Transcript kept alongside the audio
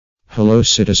Hello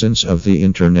citizens of the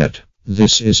internet,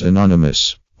 this is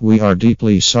Anonymous. We are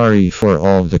deeply sorry for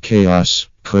all the chaos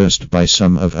caused by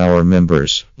some of our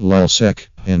members, lulsec,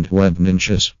 and web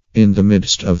ninjas. In the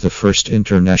midst of the first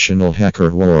international hacker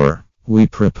war, we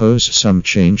propose some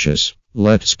changes.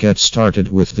 Let's get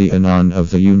started with the Anon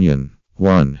of the Union.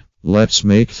 1. Let's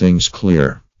make things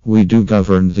clear. We do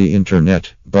govern the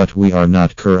internet, but we are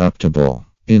not corruptible.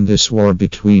 In this war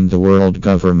between the world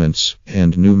governments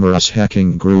and numerous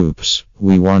hacking groups,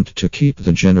 we want to keep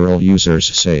the general users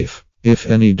safe. If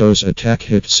any DDoS attack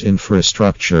hits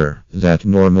infrastructure that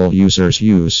normal users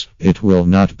use, it will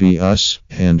not be us,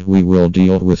 and we will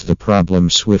deal with the problem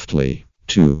swiftly.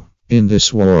 2. In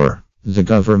this war, the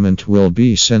government will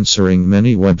be censoring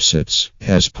many websites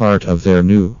as part of their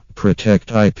new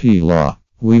Protect IP law.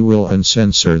 We will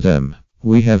uncensor them.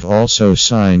 We have also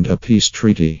signed a peace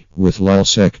treaty with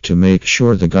lulsec to make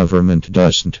sure the government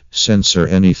doesn't censor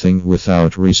anything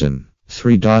without reason.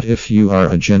 3. If you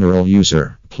are a general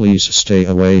user, please stay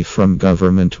away from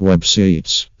government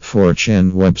websites,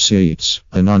 4chan websites,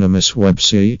 anonymous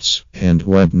websites, and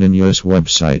Web Ninja's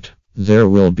website. There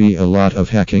will be a lot of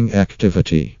hacking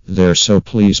activity there, so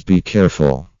please be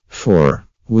careful. 4.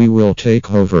 We will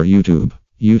take over YouTube,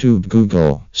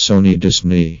 Google, Sony,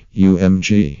 Disney,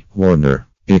 UMG, Warner.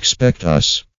 Expect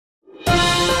us.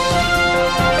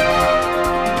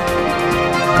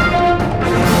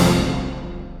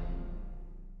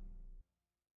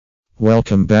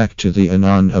 Welcome back to the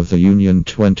Anon of the Union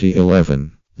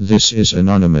 2011. This is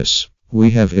Anonymous. We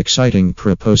have exciting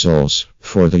proposals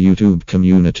for the YouTube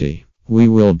community. We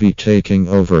will be taking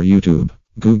over YouTube.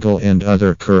 Google and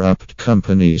other corrupt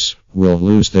companies will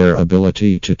lose their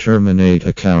ability to terminate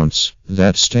accounts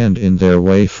that stand in their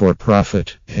way for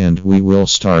profit, and we will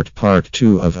start part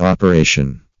 2 of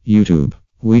Operation YouTube.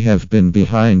 We have been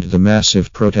behind the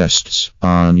massive protests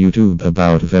on YouTube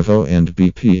about VEVO and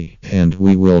BP, and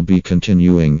we will be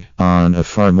continuing on a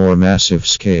far more massive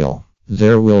scale.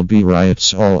 There will be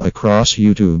riots all across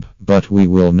YouTube, but we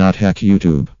will not hack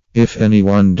YouTube. If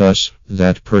anyone does,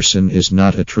 that person is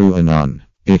not a true Anon.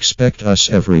 Expect us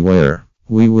everywhere.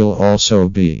 We will also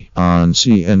be on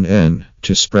CNN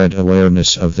to spread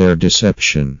awareness of their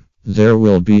deception. There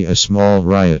will be a small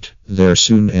riot there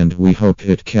soon, and we hope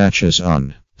it catches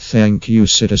on. Thank you,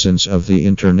 citizens of the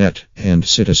internet and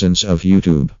citizens of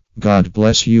YouTube. God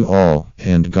bless you all,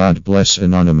 and God bless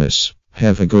Anonymous.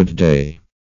 Have a good day.